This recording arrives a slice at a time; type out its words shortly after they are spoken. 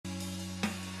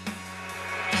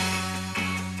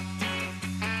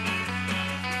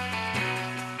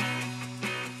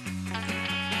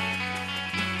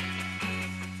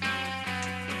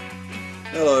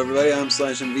Hello everybody, I'm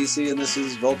 /MVC and this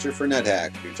is Vulture for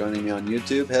Nethack. If you're joining me on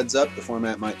YouTube, heads up, the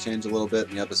format might change a little bit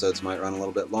and the episodes might run a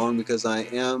little bit long because I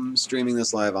am streaming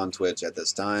this live on Twitch at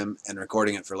this time and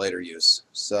recording it for later use.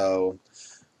 So,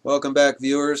 welcome back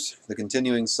viewers. The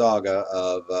continuing saga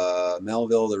of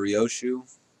Melville the Ryoshu.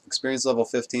 Experience level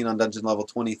 15 on dungeon level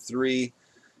 23.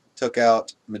 Took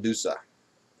out Medusa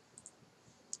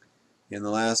in the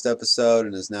last episode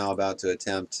and is now about to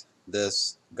attempt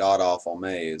this god-awful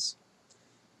maze,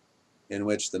 in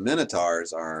which the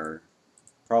Minotaurs are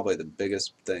probably the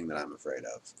biggest thing that I'm afraid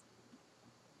of.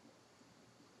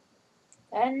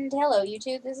 And hello,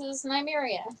 YouTube. This is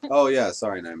Nymeria. Oh yeah,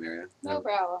 sorry Nymeria. No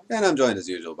problem. And I'm joined as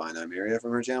usual by Nymeria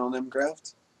from her channel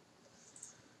Nimcraft,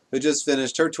 who just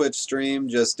finished her Twitch stream,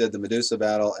 just did the Medusa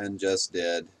battle, and just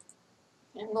did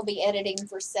And we'll be editing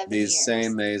for 7 these years.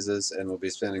 same mazes, and will be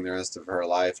spending the rest of her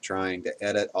life trying to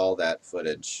edit all that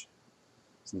footage,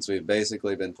 since we've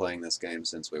basically been playing this game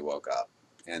since we woke up,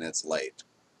 and it's late.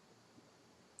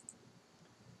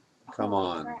 Come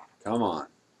on, crap. come on,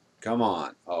 come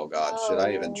on. Oh God, should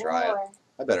I even try it?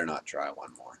 I better not try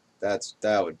one more. That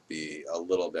would be a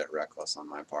little bit reckless on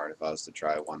my part if I was to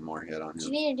try one more hit on What you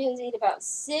him. need to do is eat about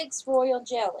 6 royal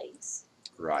jellies.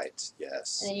 Right,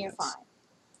 yes. And then you're fine.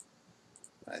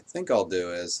 What I think I'll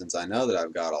do is, since I know that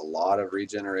I've got a lot of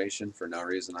regeneration for no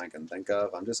reason I can think of,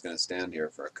 I'm just going to stand here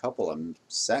for a couple of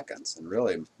seconds, and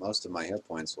really most of my hit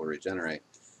points will regenerate.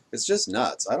 It's just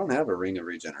nuts. I don't have a ring of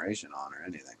regeneration on or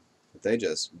anything. But they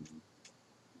just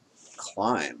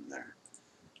climb there.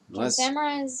 Unless,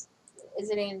 Samurai is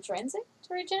it intrinsic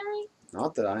to regenerate?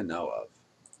 Not that I know of.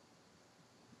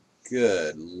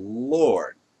 Good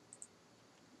Lord.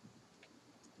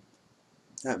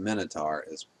 That Minotaur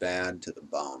is bad to the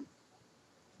bone.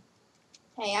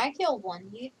 Hey, I killed one.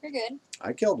 You're good.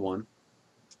 I killed one.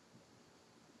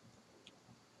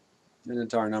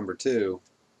 Minotaur number 2,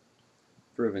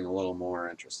 proving a little more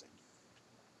interesting.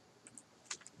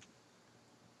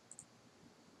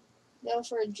 Go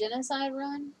for a genocide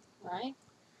run, right?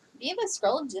 Do you have a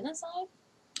scroll of genocide?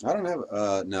 I don't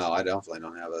have, no, I definitely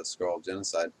don't have a scroll of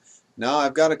genocide. No,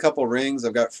 I've got a couple rings.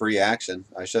 I've got free action.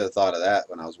 I should have thought of that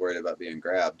when I was worried about being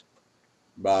grabbed.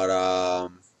 But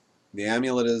the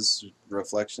amulet is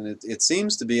reflection. It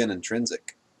seems to be an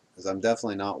intrinsic, because I'm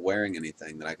definitely not wearing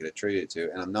anything that I could attribute it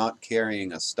to, and I'm not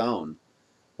carrying a stone.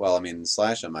 Well, I mean,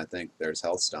 slash them, I think there's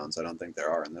health stones. I don't think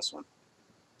there are in this one.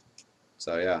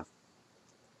 So yeah.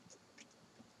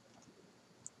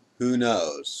 Who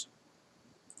knows?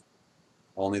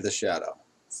 Only the shadow.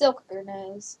 Silker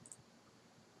knows.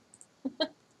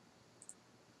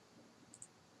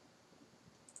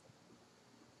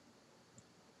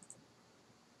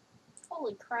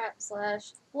 Holy crap,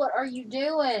 Slash. What are you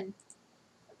doing?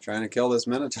 Trying to kill this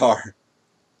Minotaur.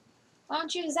 Why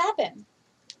don't you zap him?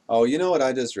 Oh, you know what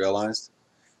I just realized?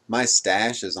 My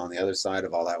stash is on the other side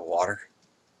of all that water.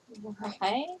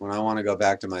 Right? When I want to go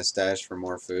back to my stash for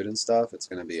more food and stuff, it's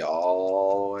going to be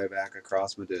all the way back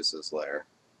across Medusa's lair.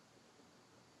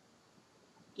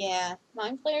 Yeah,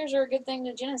 mind flayers are a good thing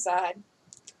to genocide.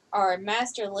 Or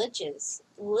master liches.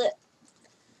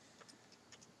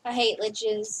 I hate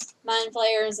liches, mind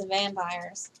flayers, and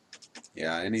vampires.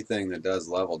 Yeah, anything that does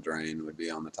level drain would be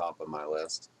on the top of my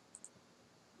list.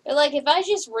 But like, if I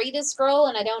just read a scroll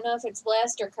and I don't know if it's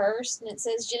blessed or cursed and it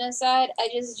says genocide, I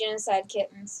just genocide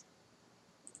kittens.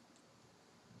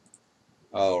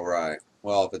 Oh, right.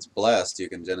 Well, if it's blessed, you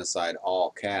can genocide all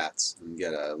cats and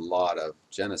get a lot of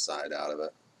genocide out of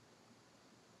it.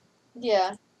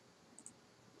 Yeah.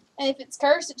 And if it's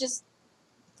cursed, it just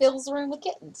fills the room with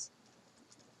kittens.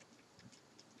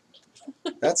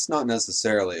 That's not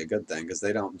necessarily a good thing, because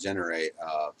they don't generate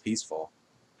peaceful.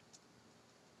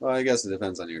 Well, I guess it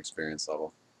depends on your experience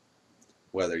level,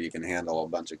 whether you can handle a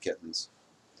bunch of kittens.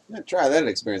 Yeah, try that at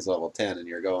experience level 10, and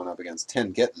you're going up against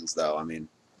 10 kittens, though. I mean,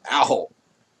 ow!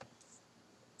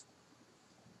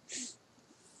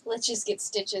 Let's just get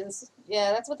stitches.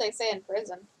 Yeah, that's what they say in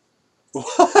prison.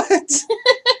 What?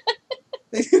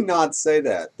 They do not say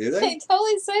that, do they? They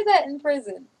totally say that in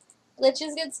prison. Let's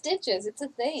just get stitches. It's a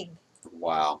thing.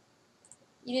 Wow.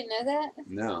 You didn't know that?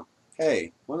 No.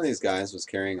 Hey, one of these guys was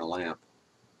carrying a lamp.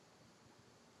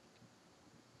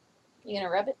 You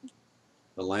gonna rub it?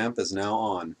 The lamp is now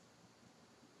on.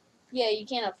 Yeah, you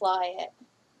can't apply it.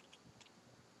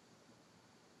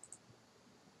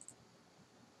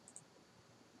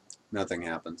 Nothing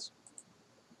happens.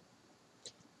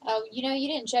 Oh, you know, you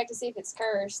didn't check to see if it's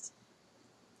cursed.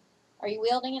 Are you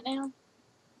wielding it now?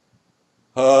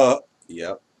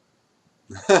 Yep.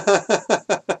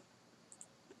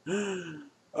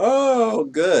 Oh,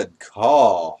 good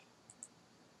call.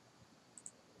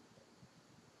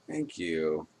 Thank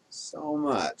you.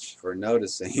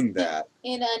 noticing that.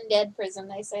 In Undead Prison,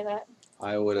 they say that.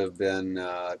 I would have been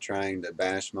trying to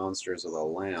bash monsters with a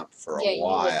lamp for a Yeah,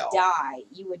 while. you would die.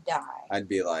 You would die. I'd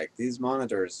be like, these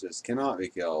monitors just cannot be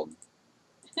killed.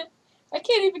 I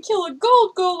can't even kill a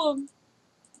gold golem.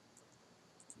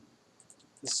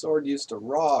 The sword used to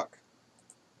rock.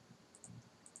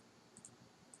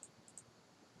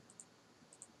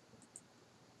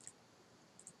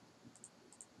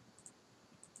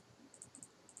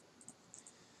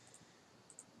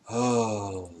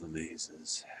 Oh, the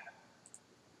mazes.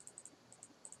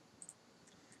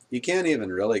 You can't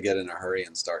even really get in a hurry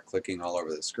and start clicking all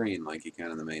over the screen like you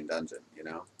can in the main dungeon, you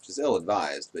know? Which is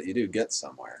ill-advised, but you do get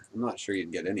somewhere. I'm not sure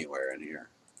you'd get anywhere in here.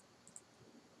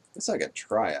 I guess I could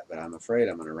try it, but I'm afraid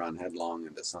I'm going to run headlong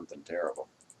into something terrible.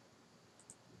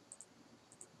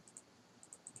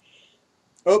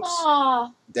 Oops.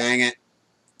 Ah, Dang it.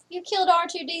 you killed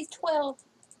R2D12.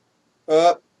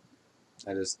 I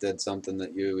just did something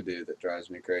that you do that drives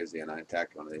me crazy, and I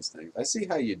attacked one of these things. I see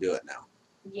how you do it now.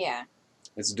 Yeah.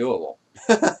 It's doable.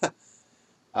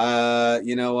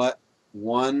 You know what?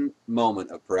 One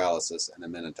moment of paralysis and a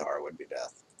Minotaur would be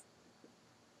death.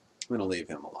 I'm going to leave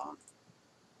him alone.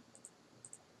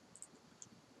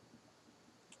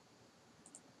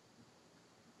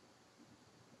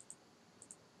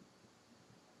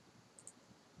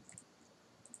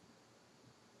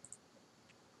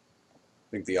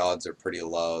 I think the odds are pretty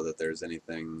low that there's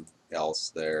anything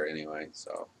else there anyway,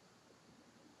 so.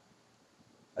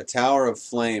 A tower of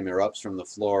flame erupts from the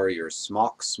floor, your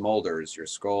smock smolders, your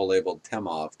scroll labeled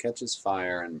Temov catches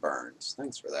fire and burns.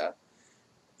 Thanks for that.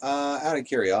 Out of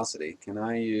curiosity, can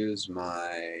I use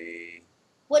my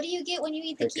What do you get when you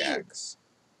eat the cube? pickaxe?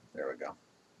 There we go.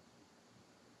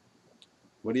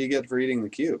 What do you get for eating the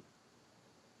cube?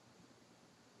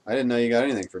 I didn't know you got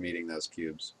anything from eating those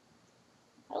cubes.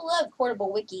 I love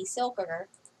portable wiki silker.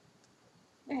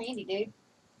 They're handy, dude.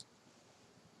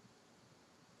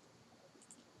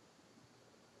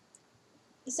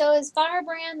 So is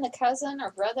Firebrand the cousin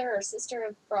or brother or sister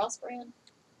of Frostbrand?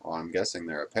 Well, I'm guessing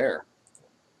they're a pair.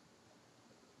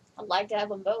 I'd like to have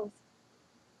them both.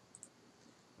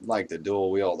 I'd like to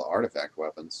dual wield the artifact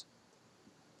weapons.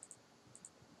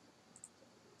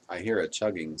 I hear a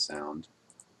chugging sound.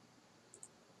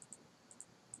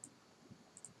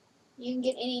 You can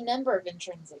get any number of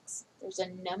intrinsics. There's a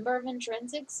number of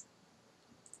intrinsics?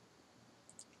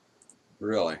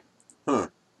 Really? Huh.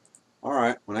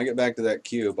 Alright, when I get back to that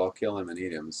cube, I'll kill him and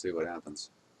eat him and see what happens.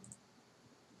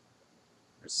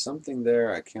 There's something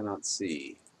there I cannot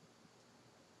see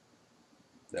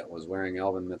that was wearing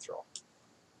elven mithril.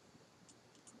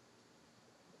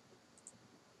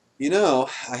 You know,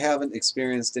 I haven't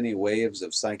experienced any waves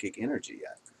of psychic energy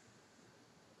yet.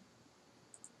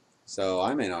 So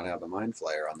I may not have a mind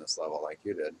flayer on this level like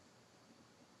you did.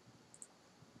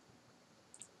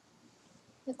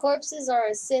 The corpses are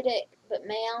acidic, but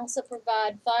may also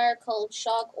provide fire, cold,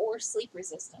 shock, or sleep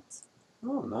resistance.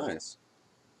 Oh, nice.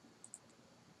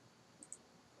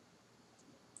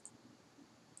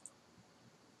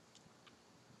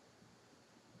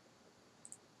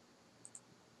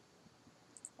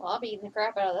 Well, I'll be eating the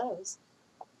crap out of those.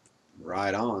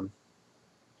 Right on.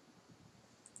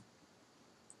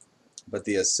 But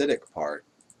the acidic part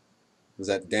is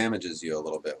that damages you a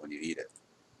little bit when you eat it,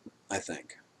 I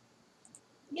think.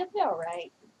 You'll be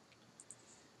alright.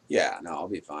 Yeah, no, I'll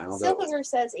be fine. I'll do it. Silver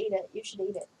says eat it. You should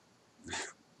eat it.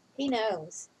 He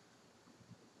knows.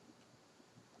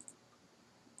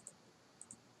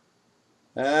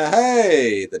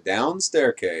 Hey, the down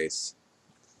staircase.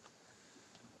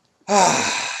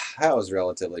 That was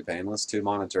relatively painless. 2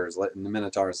 Minotaurs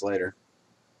later.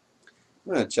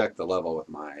 I'm going to check the level with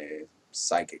my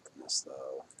psychicness,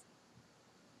 though.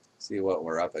 See what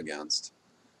we're up against.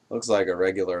 Looks like a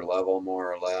regular level,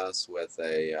 more or less, with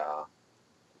a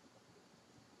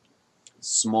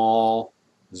small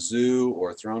zoo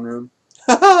or throne room.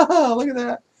 Look at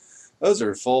that. Those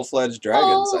are full-fledged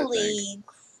dragons, I think. Holy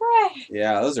crap!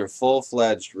 Yeah, those are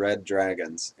full-fledged red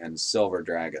dragons and silver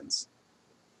dragons.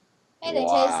 Hey, they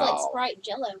taste like Sprite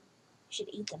Jello. You should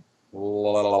eat them.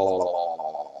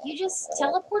 You just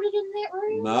teleported in that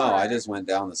room? No, or? I just went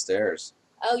down the stairs.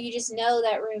 Oh, you just know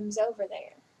that room's over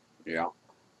there. Yeah.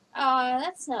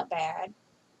 That's not bad.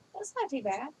 That's not too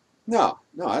bad. No,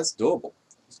 that's doable.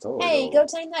 It's totally Hey, doable. go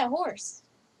tame that horse.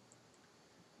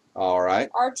 All right.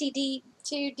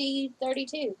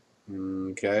 RTD2D32.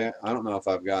 Okay. I don't know if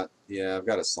I've got... Yeah, I've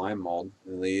got a slime mold.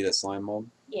 Do they eat a slime mold?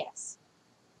 Yes.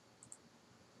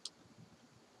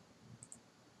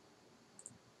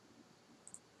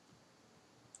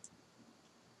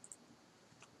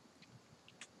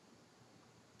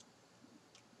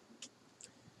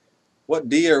 What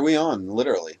D are we on,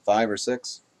 literally? 5 or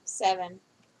 6? 7.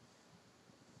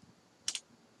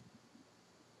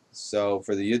 So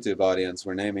for the YouTube audience,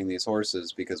 we're naming these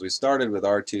horses because we started with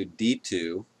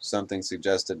R2D2, something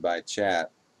suggested by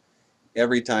chat.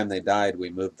 Every time they died, we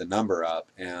moved the number up,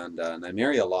 and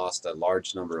Nymeria lost a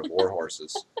large number of war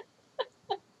horses.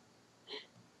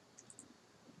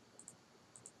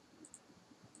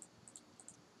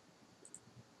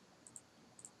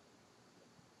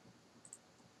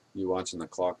 You watching the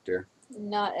clock, dear?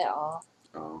 Not at all.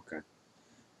 Oh, okay.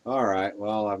 All right,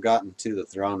 well, I've gotten to the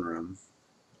throne room.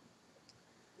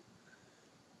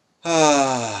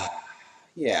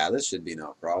 Yeah, this should be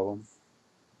no problem.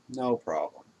 No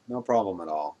problem. No problem at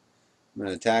all. I'm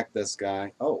going to attack this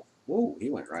guy. Oh, ooh, he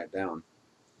went right down.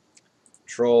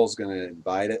 Troll's going to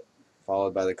bite it,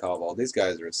 followed by the kobold. These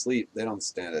guys are asleep. They don't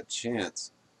stand a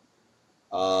chance.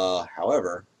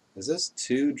 However, is this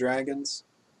 2 dragons?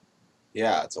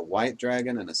 Yeah, it's a white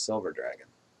dragon and a silver dragon.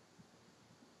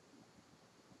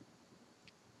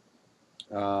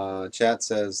 Chat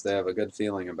says they have a good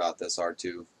feeling about this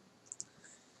R2.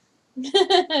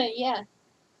 Yeah.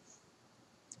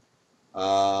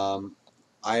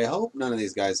 I hope none of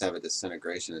these guys have a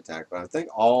disintegration attack, but I think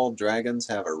all dragons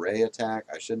have a ray attack.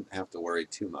 I shouldn't have to worry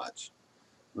too much.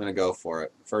 I'm going to go for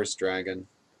it. First dragon,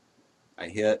 I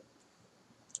hit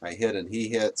and he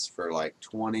hits for like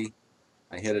 20.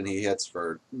 I hit and he hits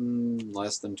for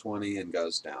less than 20 and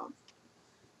goes down.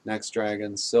 Next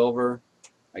dragon, silver.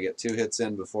 I get 2 hits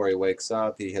in before he wakes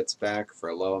up. He hits back for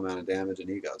a low amount of damage and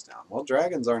he goes down. Well,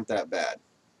 dragons aren't that bad.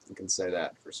 I can say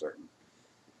that for certain.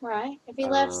 Right. If he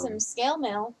left some scale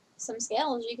mail, some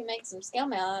scales, you can make some scale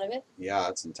mail out of it. Yeah,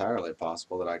 it's entirely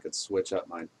possible that I could switch up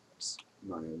my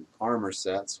armor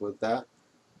sets with that.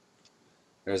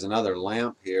 There's another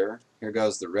lamp here. Here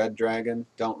goes the red dragon.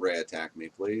 Don't ray attack me,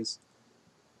 please.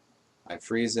 I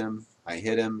freeze him, I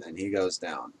hit him, and he goes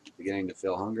down. Beginning to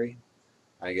feel hungry.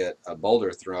 I get a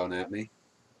boulder thrown at me.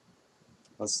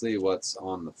 Let's see what's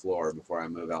on the floor before I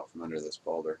move out from under this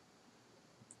boulder.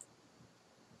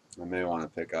 I may want to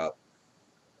pick up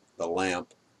the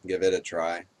lamp, give it a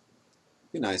try.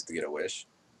 Be nice to get a wish.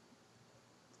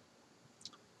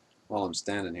 While I'm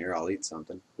standing here, I'll eat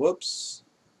something. Whoops.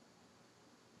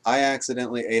 I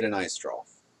accidentally ate an ice troll.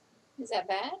 Is that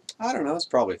bad? I don't know. It's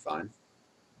probably fine.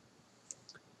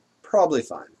 Probably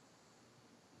fine.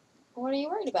 What are you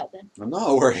worried about then? I'm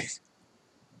not worried.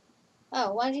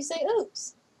 Oh, why did you say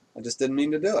oops? I just didn't mean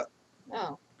to do it.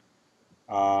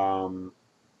 Oh.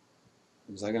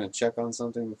 Was I going to check on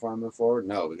something before I move forward?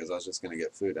 No, because I was just going to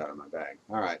get food out of my bag.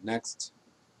 All right, next.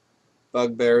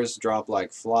 Bugbears drop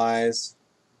like flies.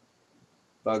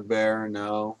 Bugbear,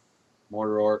 no.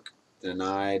 Mortar Orc,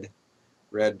 denied.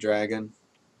 Red Dragon.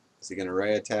 Is he going to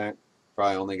ray attack?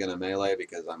 Probably only going to melee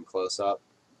because I'm close up.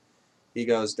 He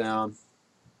goes down.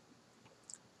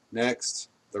 Next,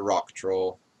 the Rock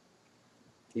Troll.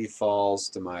 He falls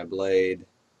to my blade,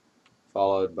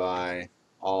 followed by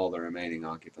all the remaining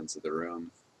occupants of the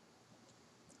room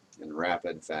in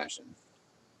rapid fashion.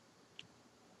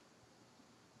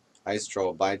 Ice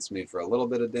Troll bites me for a little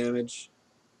bit of damage.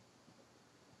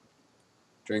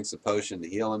 Drinks a potion to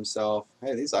heal himself.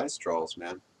 Hey, these Ice Trolls,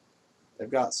 man.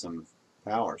 They've got some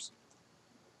powers.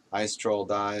 Ice Troll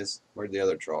dies. Where'd the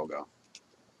other troll go?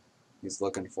 He's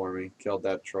looking for me. Killed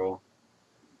that troll.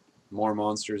 More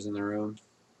monsters in the room.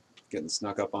 Getting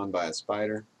snuck up on by a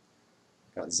spider.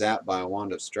 Got zapped by a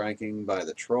wand of striking by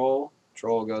the troll.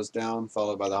 Troll goes down,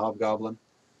 followed by the hobgoblin.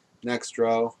 Next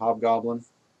row, hobgoblin.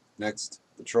 Next,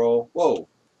 the troll. Whoa!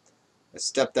 I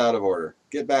stepped out of order.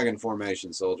 Get back in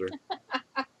formation, soldier.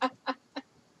 And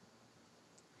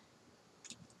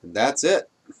that's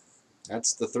it.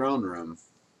 That's the throne room.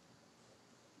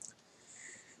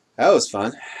 That was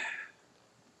fun.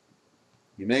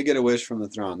 You may get a wish from the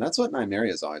throne. That's what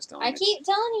Nymeria is always telling me. I keep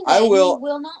telling you that. You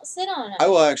will not sit on it. I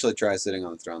will actually try sitting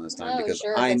on the throne this time because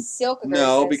sure,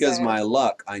 my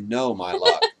luck. I know my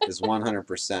luck is 100%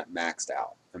 maxed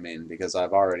out. I mean, because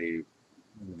I've already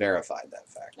verified that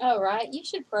fact. Oh, right. You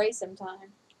should pray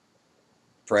sometime.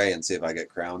 Pray and see if I get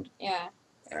crowned. Yeah.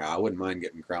 I wouldn't mind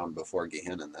getting crowned before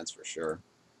Gehenna, that's for sure.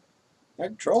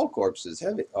 That troll corpse is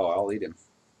heavy. Oh, I'll eat him.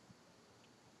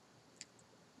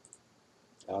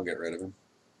 I'll get rid of him.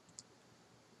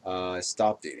 I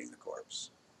stopped eating the corpse.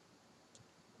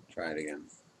 Try it again.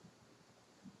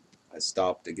 I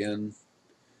stopped again.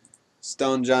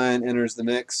 Stone Giant enters the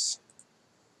mix.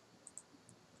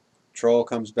 Troll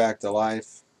comes back to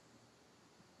life.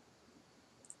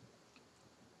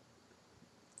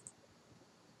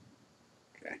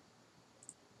 Okay.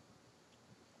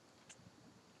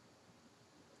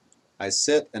 I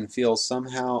sit and feel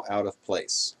somehow out of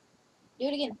place. Do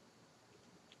it again.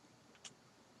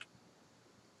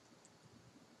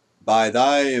 By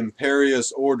thy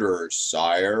imperious order,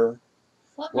 sire.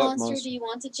 What What monster monster? do you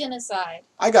want to genocide?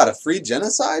 I got a free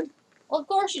genocide? Well, of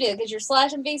course you do, because you're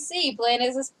slashing VC playing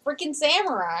as a freaking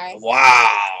samurai.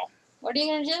 Wow. What are you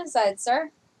going to genocide, sir?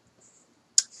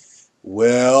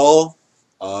 Well,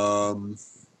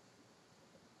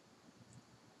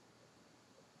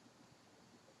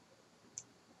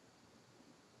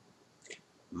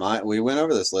 we went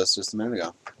over this list just a minute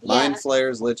ago. Mind Yeah.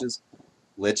 flayers,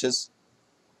 liches.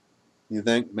 You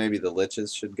think maybe the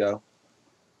liches should go?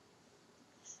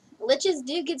 Liches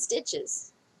do get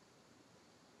stitches.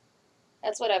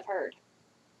 That's what I've heard.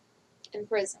 In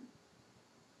prison.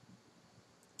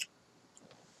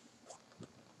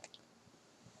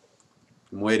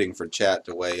 I'm waiting for chat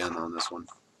to weigh in on this one.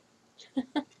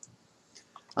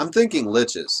 I'm thinking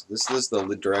liches. This is the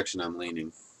direction I'm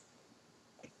leaning.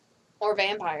 Or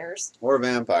vampires. Or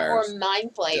vampires. Or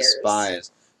mind flayers.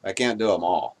 Despise. I can't do them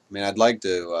all. I mean, I'd like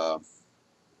to.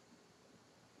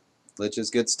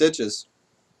 Liches get stitches.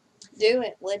 Do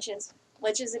it, liches.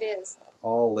 Liches it is.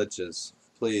 All liches.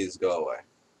 Please go away.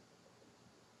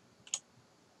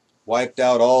 Wiped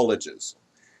out all liches.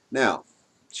 Now,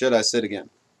 should I sit again?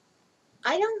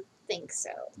 I don't think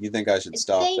so. You think I should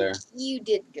stop there? You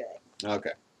did good.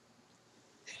 Okay.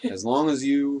 As long as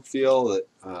you feel that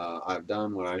I've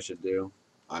done what I should do,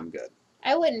 I'm good.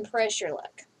 I wouldn't press your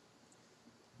luck.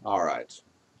 All right.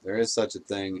 There is such a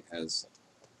thing as...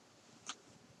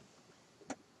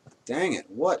 Dang it,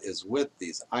 what is with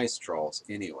these ice trolls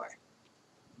anyway?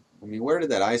 I mean, where did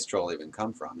that ice troll even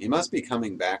come from? He must be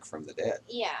coming back from the dead.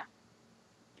 Yeah.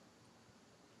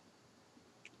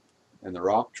 And the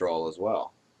rock troll as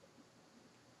well.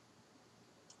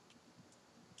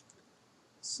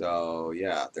 So,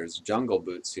 yeah, there's jungle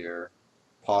boots here.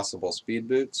 Possible speed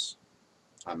boots?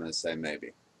 I'm going to say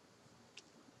maybe.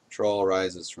 Troll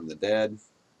rises from the dead.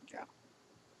 Yeah.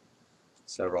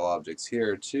 Several objects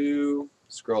here, too.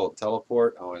 Scroll of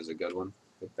teleport, always a good one.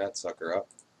 Pick that sucker up.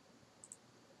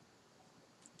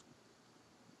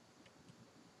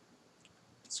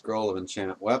 Scroll of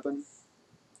enchant weapon.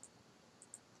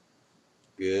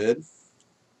 Good.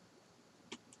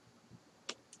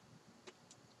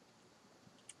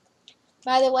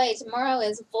 By the way, tomorrow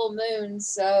is a full moon,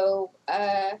 so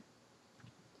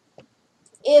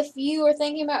if you are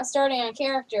thinking about starting a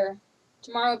character,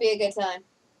 tomorrow would be a good time.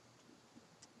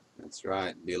 That's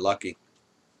right. Be lucky.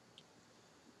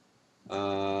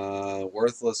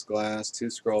 Worthless glass, 2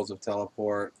 scrolls of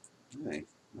teleport. Hey,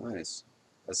 nice.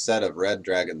 A set of red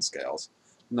dragon scales.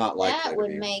 Not likely That would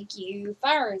to be make you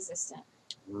fire resistant.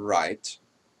 right.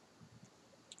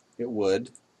 It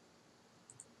would.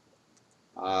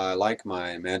 I like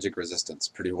my magic resistance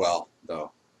pretty well,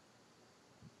 though.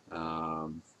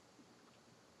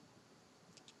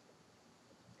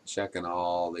 Checking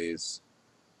all these.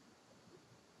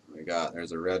 We got,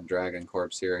 there's a red dragon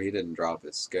corpse here. He didn't drop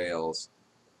his scales.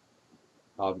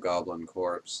 Hobgoblin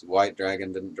corpse. White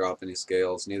dragon didn't drop any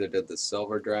scales. Neither did the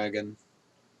silver dragon.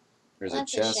 There's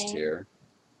That's a a chest shame. here.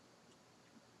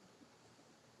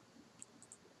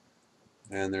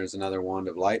 And there's another wand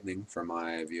of lightning for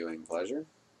my viewing pleasure.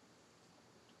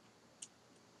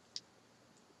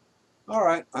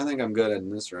 Alright, I think I'm good in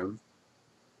this room.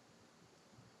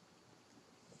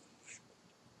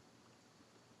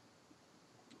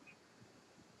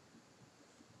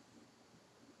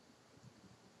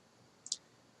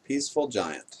 Peaceful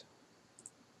giant.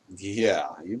 Yeah,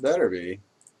 you better be.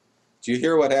 Did you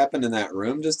hear what happened in that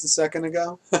room just a second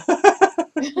ago?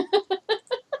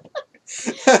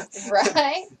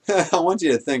 Right? I want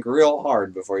you to think real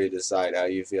hard before you decide how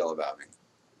you feel about me.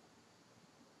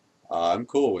 I'm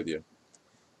cool with you.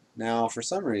 Now, for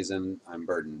some reason, I'm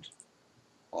burdened.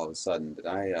 All of a sudden, did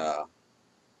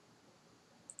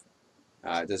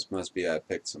this must be I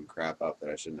picked some crap up that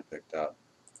I shouldn't have picked up.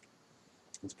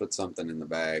 Let's put something in the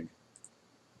bag.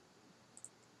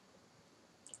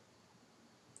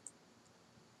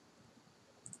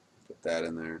 Put that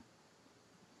in there.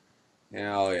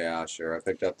 Yeah, oh yeah, sure. I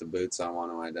picked up the boots I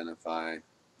want to identify.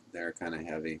 They're kind of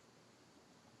heavy.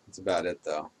 That's about it,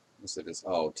 though. This is,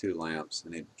 oh, 2 lamps.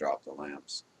 I need to drop the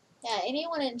lamps. Yeah,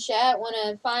 anyone in chat want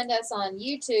to find us on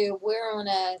YouTube, we're on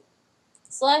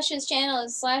Slash's channel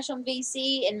is Slash on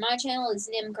VC, and my channel is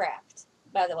Nimcraft,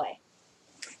 by the way.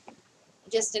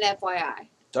 Just an FYI.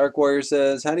 Dark Warrior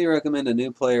says, how do you recommend a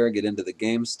new player get into the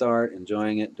game, start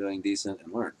enjoying it, doing decent,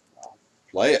 and learn? Well,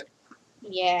 play it.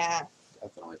 Yeah.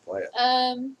 Definitely play it.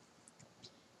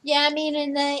 Yeah, I mean,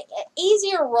 and the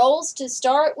easier roles to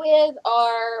start with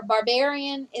are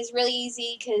Barbarian is really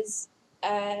easy because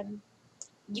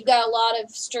You got a lot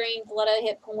of strength, a lot of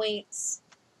hit points.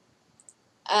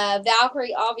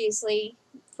 Valkyrie, obviously,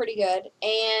 pretty good.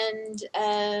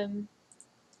 And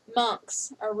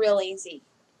monks are real easy.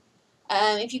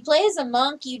 If you play as a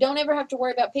monk, you don't ever have to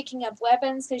worry about picking up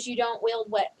weapons because you don't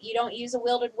use a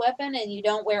wielded weapon and you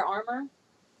don't wear armor.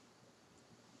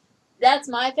 That's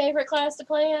my favorite class to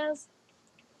play as.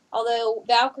 Although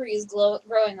Valkyrie is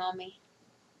growing on me.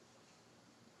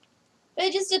 But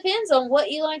it just depends on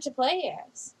what you like to play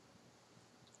as.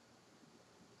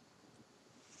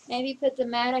 Maybe put the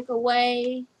Matic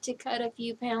away to cut a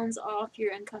few pounds off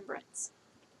your encumbrance.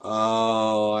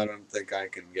 Oh, I don't think I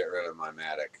can get rid of my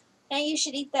Matic. And you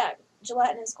should eat that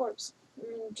gelatinous corpse.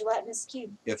 Gelatinous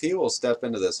cube. If he will step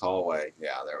into this hallway,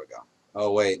 yeah, there we go.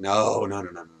 Oh, wait, no.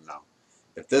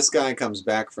 If this guy comes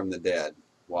back from the dead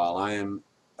while I am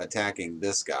attacking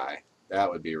this guy, that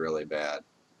would be really bad.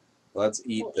 Let's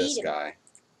eat this guy.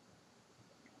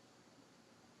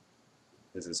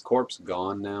 Is his corpse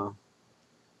gone now?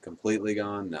 Completely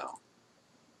gone? No.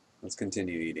 Let's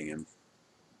continue eating him.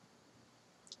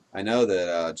 I know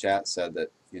that chat said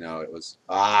that, it was...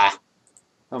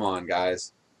 Come on,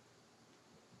 guys.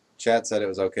 Chat said it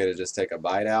was okay to just take a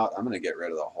bite out. I'm going to get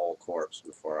rid of the whole corpse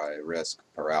before I risk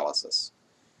paralysis.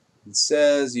 It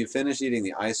says, you finish eating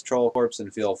the ice troll corpse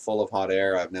and feel full of hot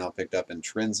air. I've now picked up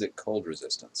intrinsic cold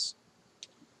resistance.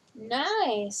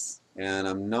 Nice. And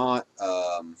I'm not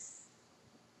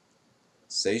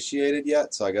satiated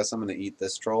yet, so I guess I'm going to eat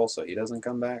this troll so he doesn't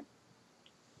come back.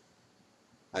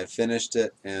 I finished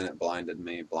it, and it blinded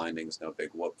me. Blinding's no big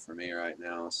whoop for me right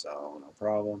now, so no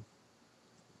problem.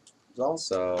 There's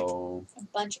also... a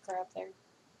bunch of crap there.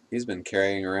 He's been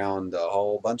carrying around a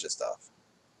whole bunch of stuff.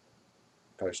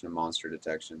 Potion of monster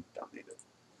detection. Don't need it.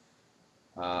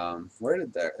 Where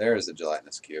did there is the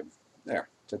gelatinous cube. There.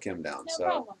 Took him down. No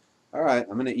problem. Alright,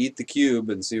 I'm going to eat the cube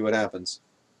and see what happens.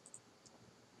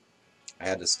 I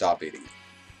had to stop eating it.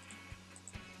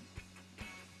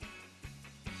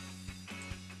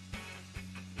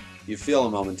 You feel a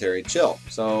momentary chill.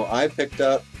 So I picked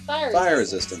up fire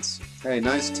resistance. Hey,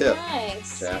 nice tip,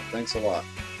 nice. Chat. Thanks a lot.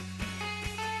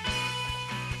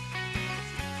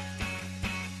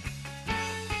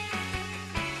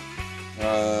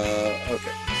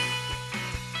 Okay.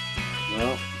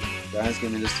 Well, guys,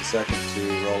 give me just a second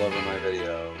to roll over my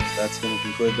video. That's going to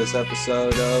conclude this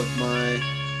episode of my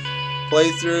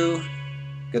playthrough.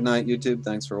 Good night, YouTube.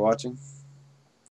 Thanks for watching.